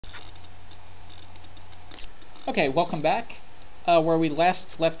Okay, welcome back. Where we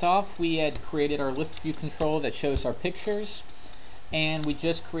last left off, we had created our list view control that shows our pictures, and we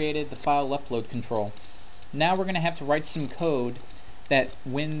just created the file upload control. Now we're going to have to write some code that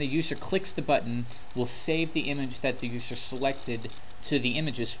when the user clicks the button will save the image that the user selected to the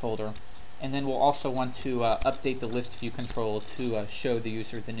images folder, and then we'll also want to update the list view control to show the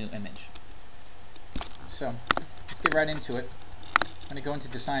user the new image. So let's get right into it. I'm going to go into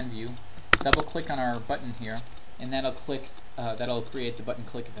design view, double click on our button here, and that'll create the button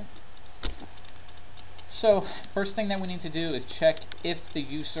click event. So first thing that we need to do is check if the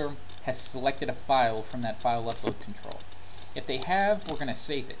user has selected a file from that file upload control. If they have, we're going to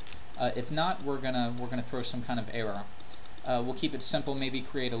save it. If not, we're gonna throw some kind of error. We'll keep it simple. Maybe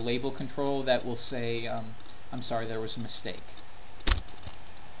create a label control that will say, "I'm sorry, there was a mistake."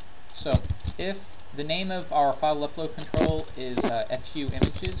 So if the name of our file upload control is fu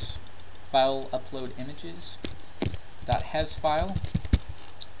images, file upload images .has file,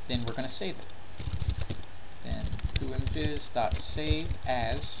 then we're going to save it. Then fu images .save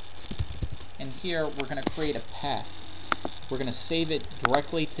as, and here we're going to create a path. We're going to save it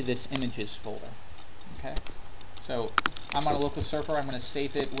directly to this images folder. Okay. So I'm on a local server. I'm going to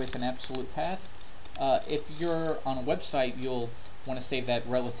save it with an absolute path. If you're on a website, you'll want to save that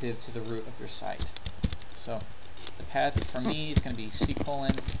relative to the root of your site. So the path for me is going to be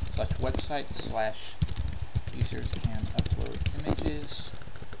c:/website/ users can upload images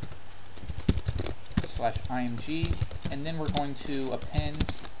 /img, and then we're going to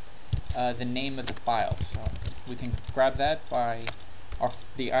append the name of the file. So we can grab that by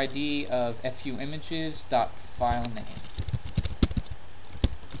the ID of fu images .file name.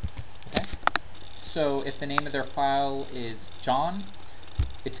 Okay. So if the name of their file is John,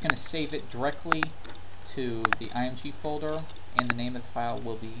 it's going to save it directly to the img folder, and the name of the file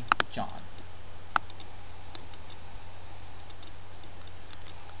will be John.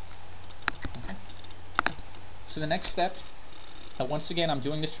 Okay. So the next step, once again I'm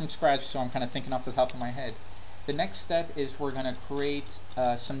doing this from scratch, so I'm kind of thinking off the top of my head. The next step is we're going to create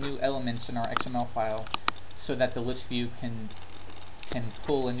some new elements in our XML file so that the list view can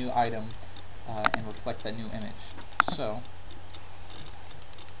pull a new item and reflect that new image. So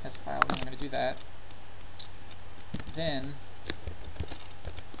as file, I'm going to do that. Then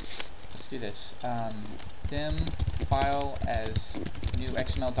let's do this. Dim file as new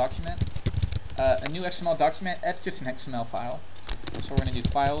XML document. A new XML document, that's just an XML file. So we're going to do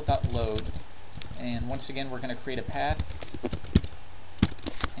file.load, and once again we're going to create a path,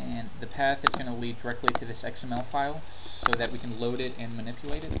 and the path is going to lead directly to this XML file so that we can load it and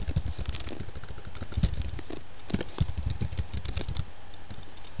manipulate it.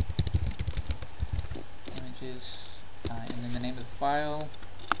 Images, and then the name of the file,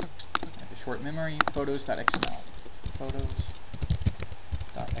 like a short memory, photos.xml. Photos.xml.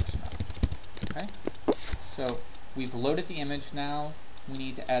 Okay? So we've loaded the image. Now we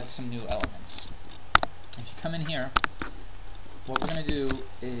need to add some new elements. If you come in here, what we're going to do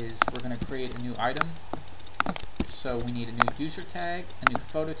is we're going to create a new item. So we need a new user tag, a new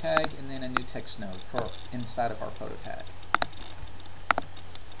photo tag, and then a new text node for inside of our photo tag.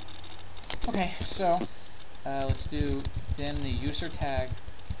 Okay, so let's do dim the user tag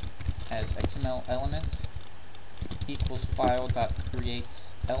as XML element equals file.create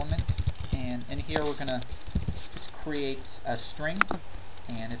element, and in here we're going to just create a string,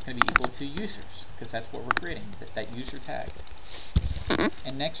 and it's going to be equal to users because that's what we're creating, that user tag.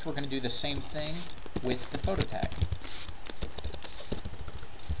 And next we're going to do the same thing with the photo tag,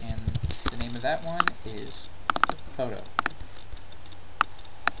 and the name of that one is photo.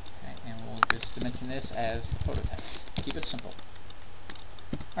 Okay, and we'll just dimension this as the photo tag. Keep it simple.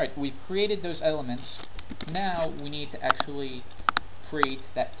 Alright, we've created those elements. Now we need to actually create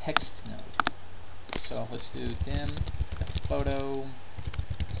that text node. So let's do dim the photo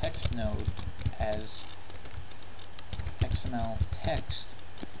text node as XML text,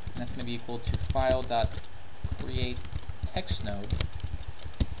 and that's going to be equal to file.create text node.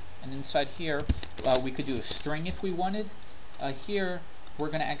 And inside here we could do a string if we wanted. Here we're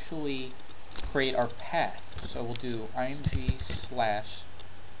going to actually create our path. So we'll do img/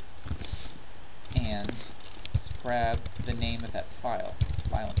 and let's grab the name of that file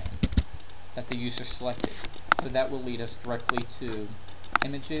name that the user selected. So that will lead us directly to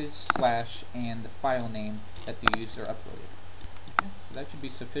images / and the file name that the user uploaded. Okay, so that should be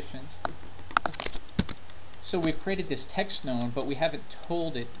sufficient. So we've created this text node, but we haven't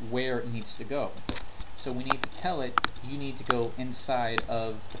told it where it needs to go. So we need to tell it, you need to go inside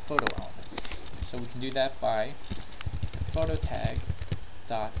of the photo element. So we can do that by photo tag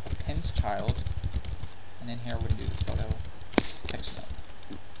dot appends child and then here we're going to do the photo text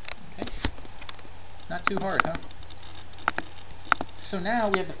node. Okay, not too hard, huh? So now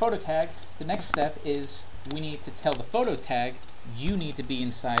we have the photo tag. The next step is we need to tell the photo tag you need to be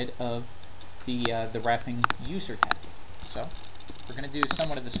inside of the wrapping user tag. So we're going to do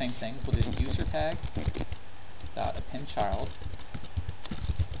somewhat of the same thing. We'll do user tag dot append child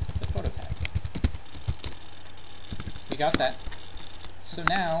the photo tag. We got that. So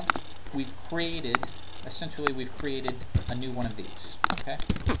now essentially we've created a new one of these. Okay,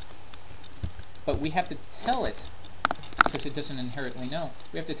 but we have to tell it, because it doesn't inherently know,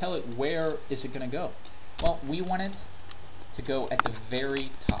 we have to tell it where is it going to go. Well, we want it to go at the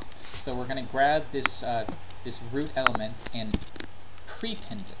very top. So we're going to grab this this root element and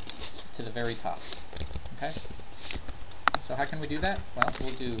prepend it to the very top. Okay? So how can we do that? Well,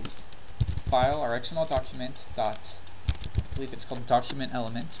 we'll do file our XML document dot, I believe it's called document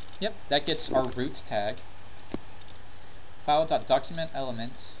element. Yep, that gets our root tag. File.document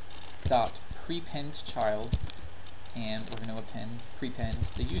element dot prepend child, and we're going to prepend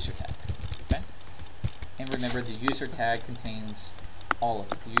the user tag. Okay? And remember, the user tag contains all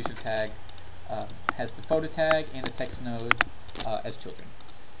of it. The user tag has the photo tag and the text node as children.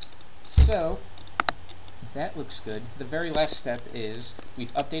 So that looks good. The very last step is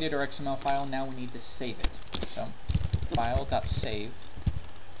we've updated our XML file. Now we need to save it. So file.save,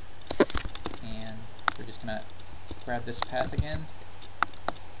 and we're just going to grab this path again.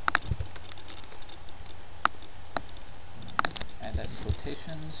 Add that in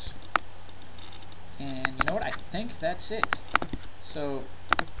quotations. And you know what? I think that's it. So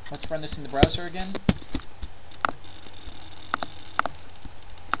let's run this in the browser again.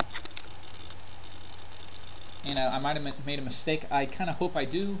 And I might have made a mistake. I kind of hope I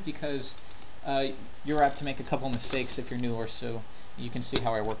do, because you're apt to make a couple mistakes if you're newer, so you can see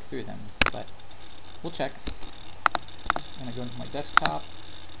how I work through them. But we'll check. I'm going to go into my desktop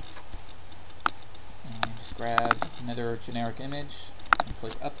and just grab another generic image and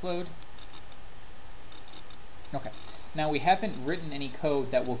click upload. Okay, now we haven't written any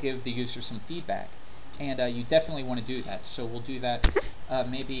code that will give the user some feedback, and you definitely want to do that, so we'll do that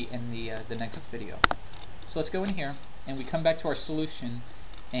maybe in the next video. So let's go in here, and we come back to our solution,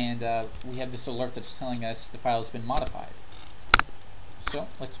 and we have this alert that's telling us the file has been modified. So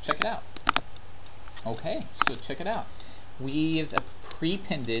let's check it out. Okay, so check it out. We've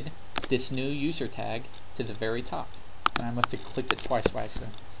prepended this new user tag to the very top, and I must have clicked it twice by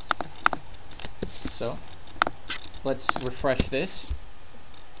accident. So let's refresh this.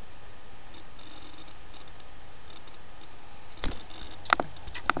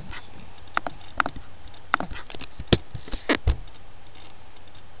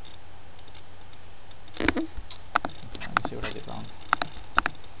 Let me see what I did wrong.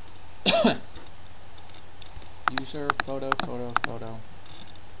 User, photo.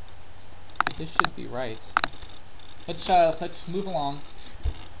 This should be right. Let's move along.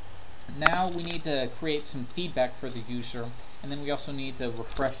 Now we need to create some feedback for the user, and then we also need to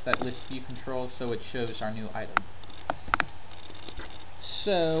refresh that list view control so it shows our new item.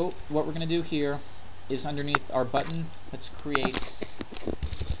 So what we're going to do here is underneath our button, let's create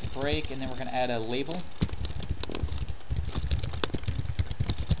a break, and then we're going to add a label.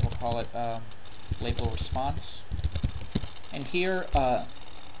 We'll call it label response. And here,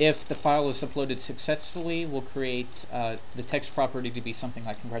 if the file is uploaded successfully, we'll create the text property to be something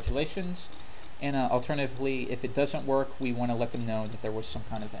like congratulations, and alternatively, if it doesn't work, we want to let them know that there was some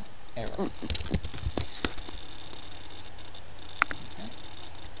kind of an error. Okay.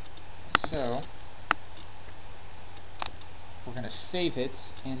 So we're going to save it,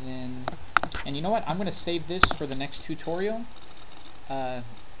 and you know what, I'm going to save this for the next tutorial.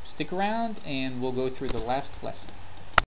 Stick around and we'll go through the last lesson.